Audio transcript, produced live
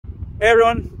Hey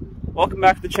everyone, welcome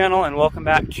back to the channel and welcome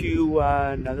back to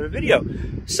another video.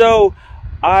 So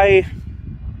I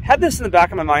had this in the back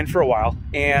of my mind for a while,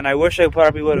 and I wish I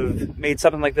probably would have made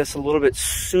something like this a little bit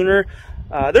sooner.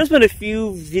 There's been a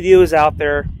few videos out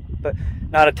there, but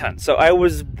not a ton. So I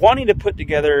was wanting to put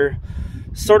together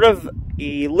sort of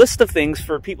a list of things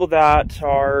for people that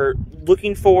are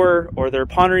looking for, or they're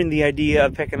pondering the idea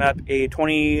of picking up a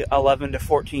 2011 to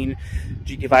 14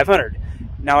 GT500.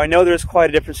 Now I know there's quite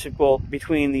a difference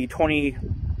between the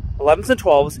 2011s and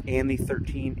 12s and the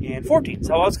 13 and 14.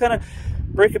 So I was going to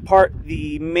break apart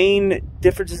the main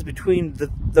differences between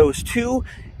those two,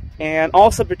 and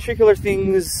also particular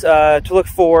things to look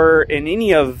for in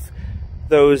any of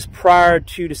those prior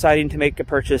to deciding to make a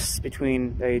purchase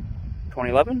between a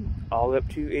 2011 all the way up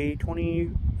to a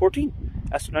 2014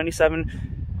 S97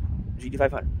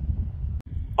 GT500.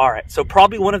 Alright, so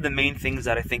probably one of the main things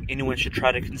that I think anyone should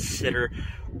try to consider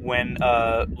when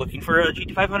looking for a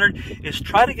GT500 is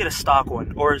try to get a stock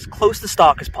one, or as close to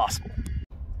stock as possible.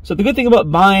 So the good thing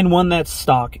about buying one that's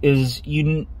stock is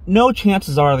you know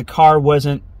chances are the car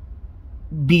wasn't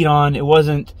beat on, it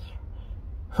wasn't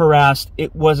harassed,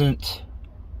 it wasn't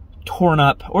torn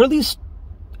up, or at least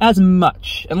as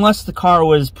much, unless the car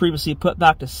was previously put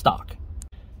back to stock.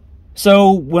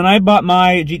 So when I bought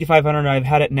my GT500, I've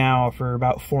had it now for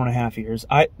about 4.5 years.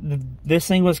 This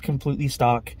thing was completely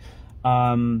stock.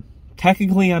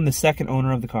 Technically, I'm the second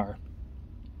owner of the car.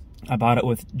 I bought it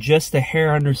with just a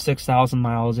hair under 6,000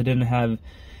 miles. It even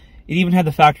had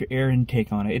the factory air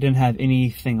intake on it. It didn't have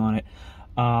anything on it.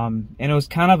 And it was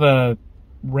kind of a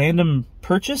random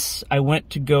purchase. I went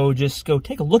to go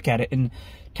take a look at it and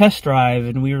test drive,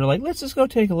 and we were like, let's just go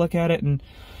take a look at it. And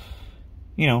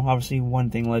you know, obviously one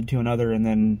thing led to another, and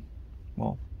then,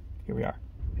 well, here we are.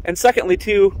 And secondly,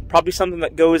 too, probably something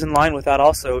that goes in line with that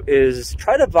also is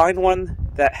try to find one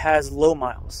that has low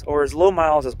miles, or as low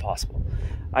miles as possible.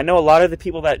 I know a lot of the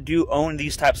people that do own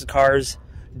these types of cars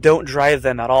don't drive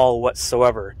them at all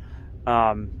whatsoever.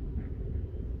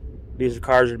 These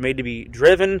cars are made to be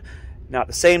driven. Now, at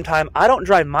the same time, I don't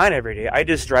drive mine every day. I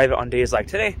just drive it on days like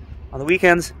today, on the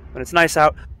weekends, when it's nice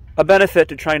out. A benefit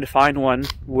to trying to find one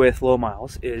with low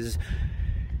miles is,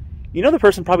 you know, the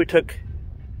person probably took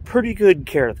pretty good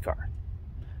care of the car.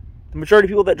 The majority of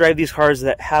people that drive these cars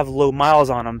that have low miles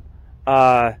on them,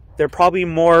 they're probably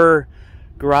more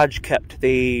garage kept.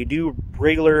 They do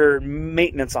regular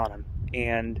maintenance on them,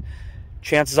 and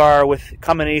chances are with a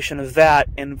combination of that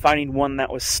and finding one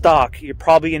that was stock, you're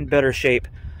probably in better shape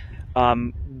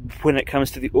when it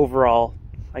comes to the overall,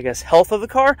 I guess, health of the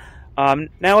car.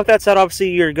 Now, with that said, obviously,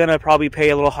 you're going to probably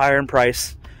pay a little higher in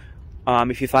price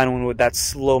if you find one with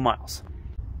that's low miles.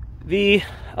 The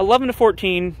 11 to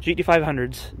 14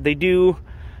 GT500s, they do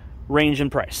range in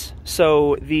price.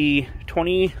 So the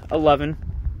 2011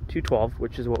 to 12,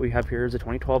 which is what we have here, is a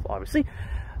 2012, obviously.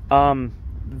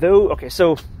 Okay,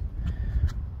 so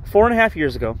 4.5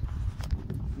 years ago,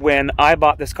 when I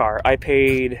bought this car, I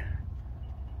paid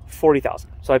 $40,000.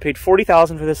 So I paid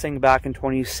 $40,000 for this thing back in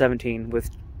 2017 with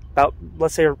about,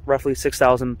 let's say, roughly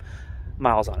 6,000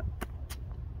 miles on it.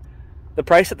 The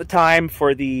price at the time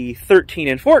for the 13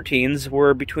 and 14s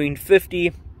were between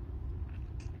 $50,000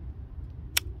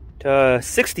 to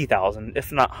 $60,000,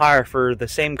 if not higher, for the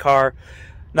same car,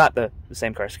 not the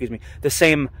same car, excuse me, the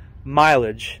same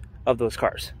mileage of those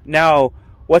cars. Now,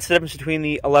 what's the difference between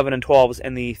the 11 and 12s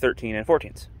and the 13 and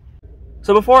 14s?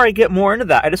 So before I get more into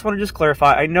that, I just want to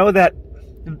clarify. I know that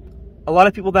a lot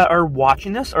of people that are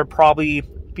watching this are probably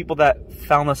people that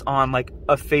found this on like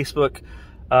a Facebook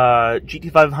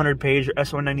GT500 page or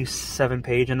S197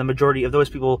 page, and the majority of those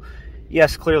people,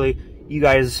 yes, clearly you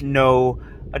guys know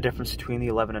a difference between the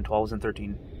 11 and 12s and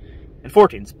 13 and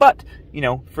 14s. But, you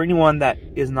know, for anyone that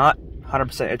is not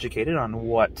 100% educated on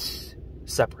what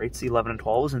separates the 11 and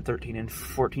 12s and 13 and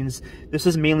 14s, this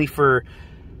is mainly for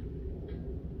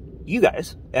you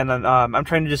guys, and I'm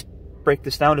trying to just break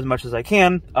this down as much as I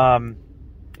can.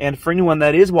 And for anyone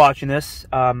that is watching this,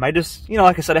 I just, you know,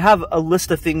 like I said, I have a list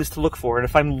of things to look for. And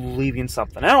if I'm leaving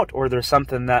something out, or there's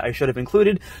something that I should have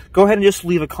included, go ahead and just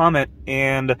leave a comment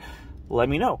and let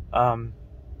me know.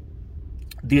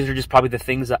 These are just probably the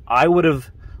things that I would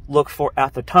have looked for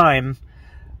at the time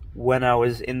when I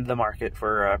was in the market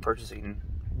for purchasing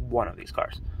one of these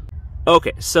cars.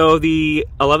 Okay, so the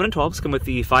 11 and 12s come with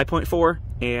the 5.4,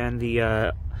 and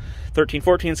the 13,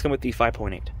 14s come with the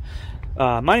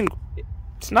 5.8. Mine,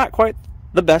 it's not quite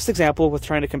the best example with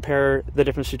trying to compare the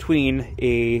difference between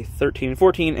a 13 and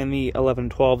 14 and the 11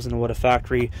 and 12s and what a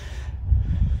factory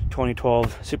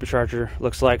 2012 supercharger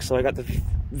looks like. So I got the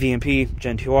VMP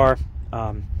Gen 2R.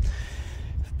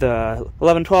 The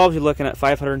 1112s, you're looking at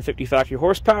 550 factory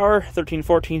horsepower.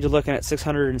 1314s, you're looking at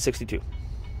 662.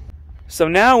 So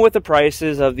now with the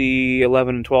prices of the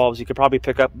 11 and 12s, you could probably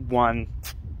pick up one.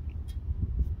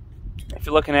 If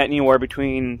you're looking at anywhere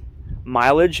between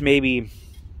mileage, maybe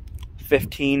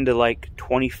 15 to like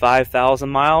 25,000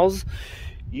 miles,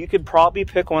 you could probably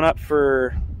pick one up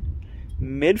for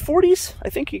mid 40s. I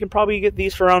think you can probably get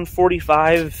these for around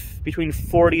 45, between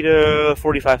 40 to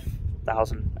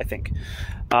 45,000, I think.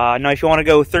 Now if you want to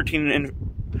go 13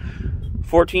 and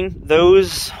 14,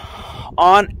 those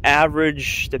on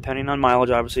average, depending on mileage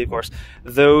obviously, of course,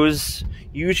 those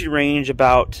usually range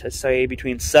about, let's say,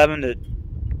 between $7,000 to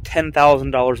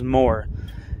 $10,000 more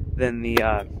than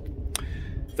the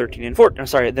 13 and 14, I'm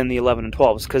sorry, than the 11 and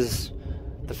 12s, because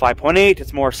the 5.8,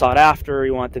 it's more sought after.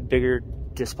 You want the bigger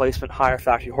displacement, higher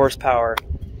factory horsepower.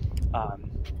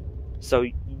 So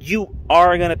you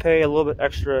are going to pay a little bit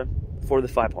extra for the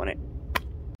 5.8.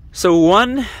 So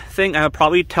one thing I would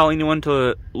probably tell anyone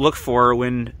to look for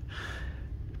when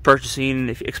purchasing,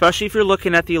 especially if you're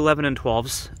looking at the 11 and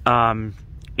 12s,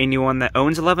 anyone that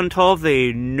owns 11 and 12,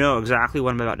 they know exactly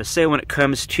what I'm about to say when it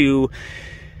comes to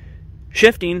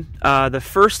shifting. The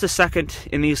first to second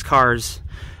in these cars,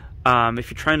 if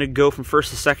you're trying to go from first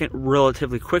to second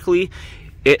relatively quickly,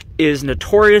 it is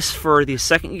notorious for the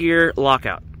second gear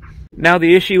lockout. Now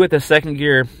the issue with the second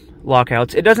gear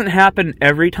lockouts, it doesn't happen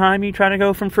every time you try to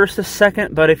go from first to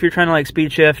second, but if you're trying to like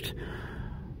speed shift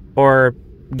or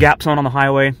gap zone on the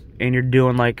highway and you're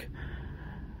doing like,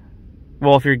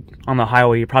 well, if you're on the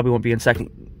highway, you probably won't be in second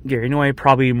gear anyway.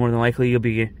 Probably more than likely you'll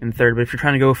be in third. But if you're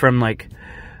trying to go from like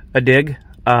a dig,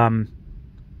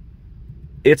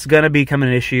 it's gonna become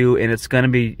an issue, and it's gonna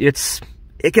be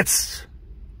it gets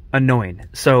annoying.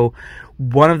 So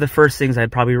one of the first things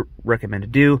I'd probably recommend to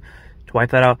do to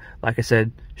wipe that out, like I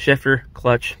said, shifter,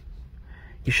 clutch,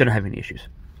 you shouldn't have any issues.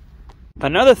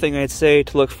 Another thing I'd say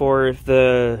to look for, if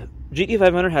the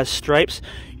GT500 has stripes,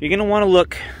 you're gonna want to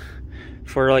look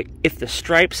for like if the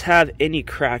stripes have any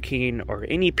cracking or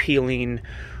any peeling,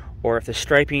 or if the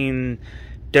striping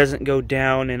doesn't go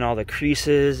down in all the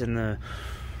creases and the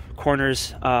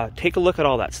corners. Take a look at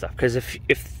all that stuff, because if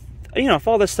you know, if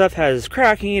all this stuff has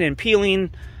cracking and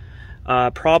peeling,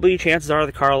 probably chances are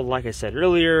the car, like I said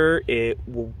earlier, it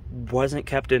wasn't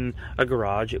kept in a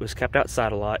garage. It was kept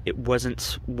outside a lot. It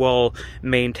wasn't well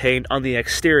maintained on the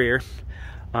exterior.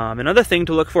 Another thing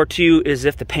to look for too is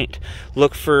if the paint.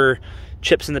 Look for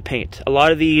chips in the paint. A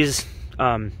lot of these,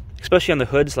 especially on the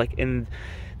hoods, like in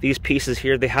these pieces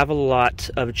here, they have a lot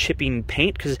of chipping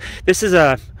paint, because this is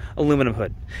a aluminum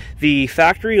hood. The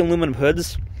factory aluminum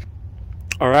hoods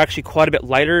are actually quite a bit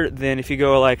lighter than if you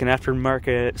go like an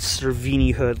aftermarket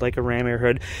Cervini hood, like a Ram Air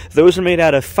hood. Those are made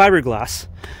out of fiberglass,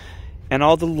 and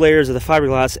all the layers of the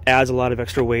fiberglass adds a lot of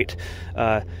extra weight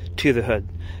to the hood.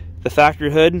 The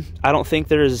factory hood, I don't think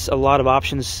there's a lot of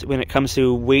options when it comes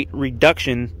to weight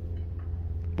reduction.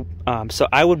 So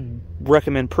I would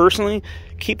recommend personally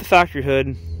keep the factory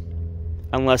hood,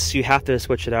 unless you have to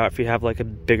switch it out if you have like a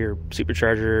bigger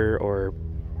supercharger or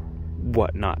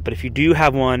whatnot. But if you do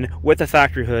have one with a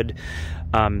factory hood,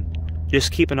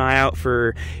 just keep an eye out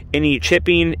for any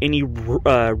chipping, any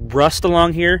rust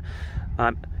along here,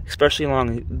 especially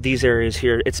along these areas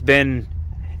here. It's been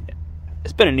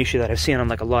an issue that I've seen on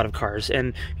like a lot of cars,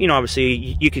 and you know,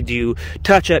 obviously you could do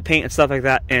touch-up paint and stuff like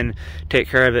that and take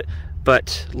care of it.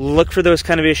 But look for those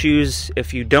kind of issues.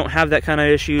 If you don't have that kind of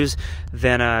issues,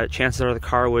 then chances are the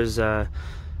car was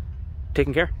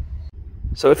taken care.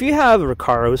 So if you have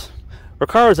Recaros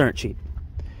aren't cheap.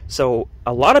 So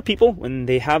a lot of people, when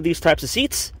they have these types of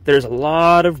seats, there's a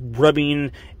lot of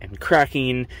rubbing and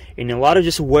cracking and a lot of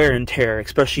just wear and tear,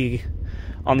 especially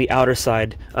on the outer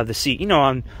side of the seat. You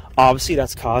know, obviously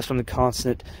that's caused from the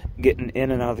constant getting in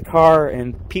and out of the car,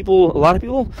 and a lot of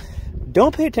people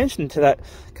don't pay attention to that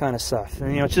kind of stuff.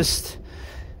 And, you know, it's just,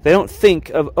 they don't think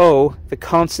of, oh, the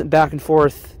constant back and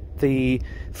forth, the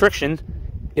friction,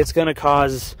 it's going to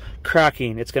cause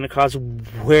cracking, it's going to cause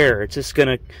wear, it's just going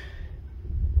to,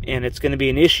 and it's going to be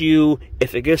an issue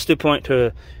if it gets to a point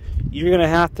to, you're going to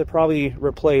have to probably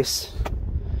replace,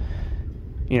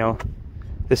 you know,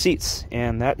 the seats.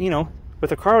 And that, you know, with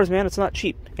the cars, man, it's not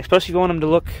cheap, especially if you want them to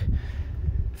look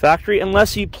factory,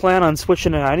 unless you plan on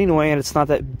switching it out anyway and it's not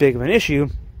that big of an issue.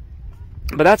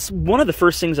 But that's one of the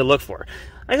first things I look for.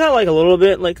 I got like a little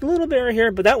bit right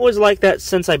here, but that was like that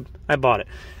since I bought it.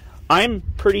 I'm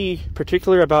pretty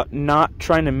particular about not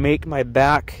trying to make my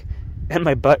back and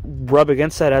my butt rub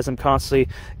against that as I'm constantly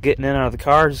getting in and out of the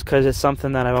car, just because it's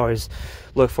something that I've always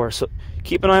looked for. So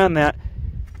keep an eye on that.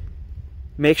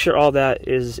 Make sure all that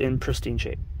is in pristine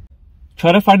shape.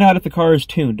 try to find out if the car is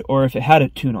tuned or if it had a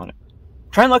tune on it.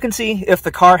 Try and look and see if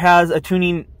the car has a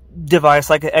tuning device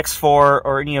like an X4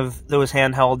 or any of those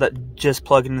handheld that just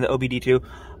plug into the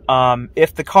OBD2.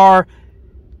 If the car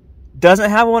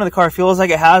doesn't have one, and the car feels like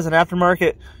it has an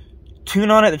aftermarket tune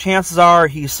on it, the chances are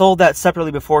he sold that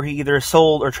separately before he either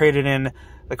sold or traded in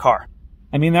the car.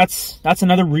 I mean, that's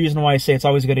another reason why I say it's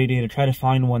always a good idea to try to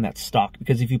find one that's stock,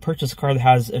 because if you purchase a car that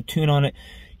has a tune on it,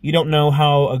 you don't know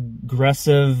how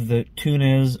aggressive the tune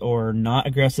is or not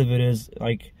aggressive it is.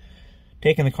 Like,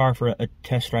 taking the car for a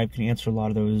test drive can answer a lot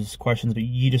of those questions, but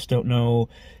you just don't know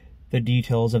the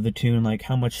details of the tune, like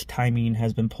how much timing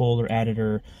has been pulled or added,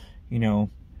 or, you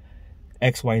know,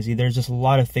 XYZ. There's just a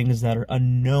lot of things that are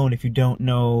unknown if you don't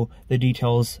know the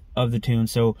details of the tune.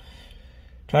 So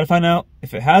try to find out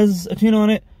if it has a tune on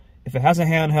it, if it has a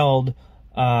handheld,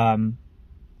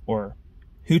 or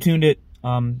who tuned it.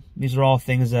 These are all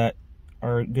things that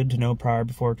are good to know prior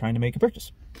before trying to make a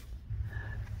purchase.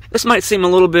 This might seem a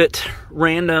little bit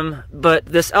random, but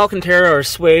this Alcantara or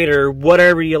suede or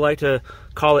whatever you like to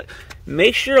call it,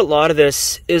 make sure a lot of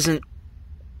this isn't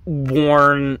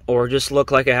worn or just look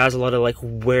like it has a lot of like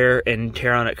wear and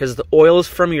tear on it, because the oils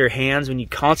from your hands, when you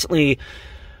constantly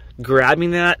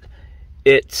grabbing that,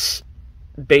 it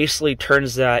basically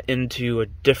turns that into a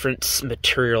different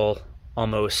material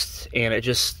almost, and it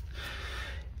just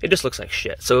looks like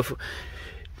shit. So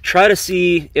try to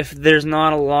see if there's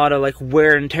not a lot of like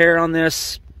wear and tear on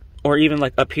this, or even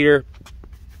like up here.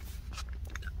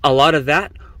 A lot of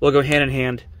that will go hand in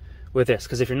hand with this,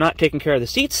 because if you're not taking care of the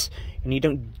seats and you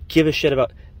don't give a shit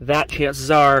about that, chances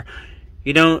are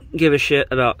you don't give a shit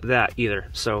about that either.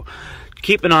 So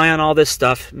keep an eye on all this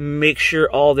stuff. Make sure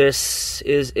all this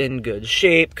is in good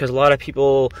shape, because a lot of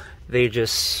people, they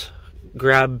just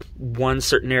grab one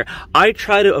certain area. I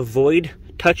try to avoid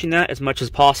touching that as much as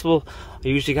possible. I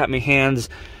usually got my hands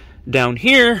down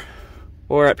here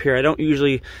or up here. I don't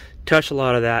usually touch a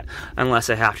lot of that unless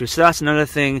I have to. So that's another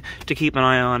thing to keep an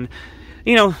eye on.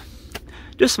 You know,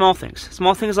 just small things.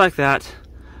 Small things like that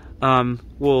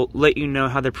will let you know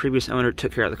how the previous owner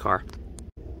took care of the car.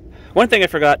 One thing I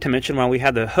forgot to mention while we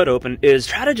had the hood open is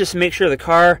try to just make sure the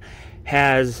car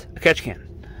has a catch can.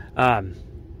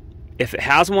 If it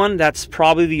has one, that's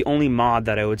probably the only mod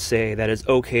that I would say that is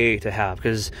okay to have,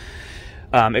 because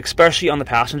especially on the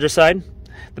passenger side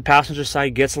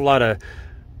gets a lot of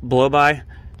blow-by.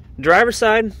 Driver's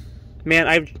side, man,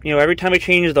 every time I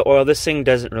change the oil, this thing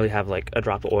doesn't really have like a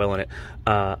drop of oil in it.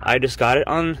 I just got it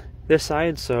on this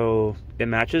side, so it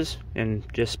matches, and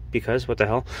just because, what the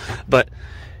hell. But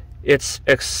it's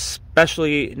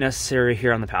especially necessary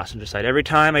here on the passenger side. Every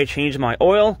time I change my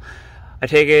oil, I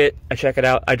take it, I check it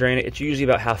out, I drain it. It's usually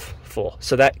about half full.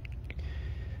 So that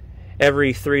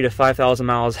every 3,000 to 5,000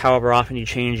 miles, however often you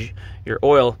change your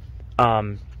oil,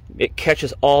 it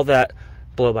catches all that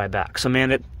blow-by back. So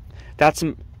man, that's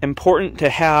important to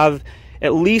have.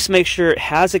 At least make sure it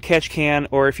has a catch can,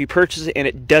 or if you purchase it and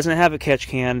it doesn't have a catch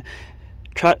can,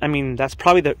 that's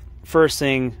probably the first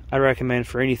thing I recommend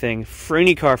for anything, for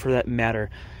any car for that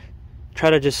matter. Try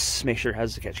to just make sure it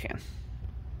has a catch can.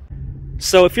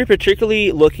 So if you're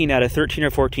particularly looking at a 13 or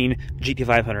 14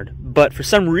 GT500, but for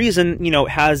some reason, it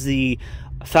has the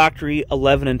factory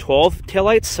 11 and 12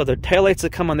 taillights, so the taillights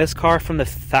that come on this car from the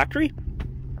factory,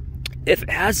 if it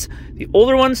has the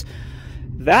older ones,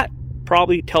 that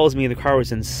probably tells me the car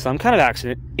was in some kind of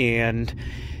accident, and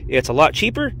it's a lot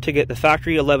cheaper to get the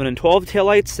factory 11 and 12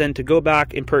 taillights than to go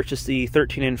back and purchase the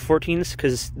 13 and 14s,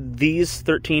 because these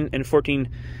 13 and 14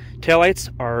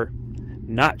 taillights are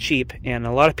not cheap, and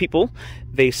a lot of people,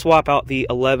 they swap out the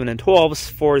 11 and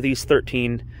 12s for these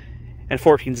 13 and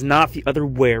 14s, not the other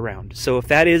way around. So if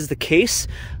that is the case,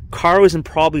 car was in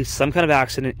probably some kind of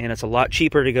accident, and it's a lot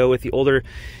cheaper to go with the older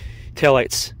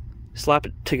taillights, slap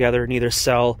it together, and either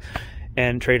sell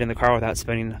and trade in the car without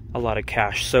spending a lot of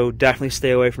cash. So definitely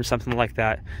stay away from something like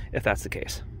that if that's the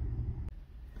case.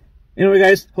 Anyway,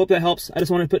 guys, hope that helps. I just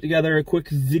want to put together a quick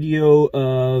video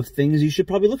of things you should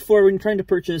probably look for when you're trying to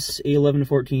purchase a 11 to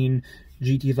 14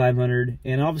 GT500,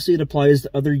 and obviously it applies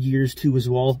to other years too as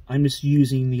well. I'm just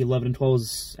using the 11 and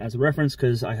 12s as a reference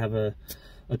because I have a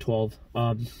 12.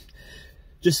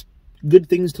 Just good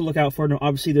things to look out for. Now,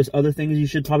 obviously, there's other things you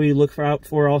should probably look out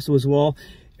for also as well.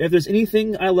 If there's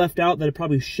anything I left out that I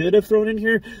probably should have thrown in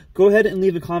here, go ahead and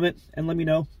leave a comment and let me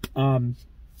know.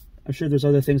 I'm sure there's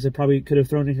other things I probably could have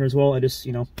thrown in here as well. I just,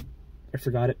 I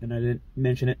forgot it and I didn't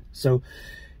mention it. So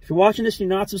if you're watching this and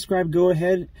you're not subscribed, go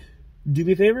ahead, do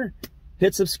me a favor,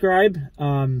 hit subscribe.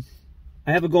 I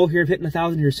have a goal here of hitting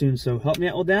 1,000 here soon, so help me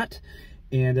out with that.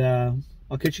 And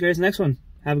I'll catch you guys in the next one.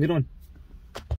 Have a good one.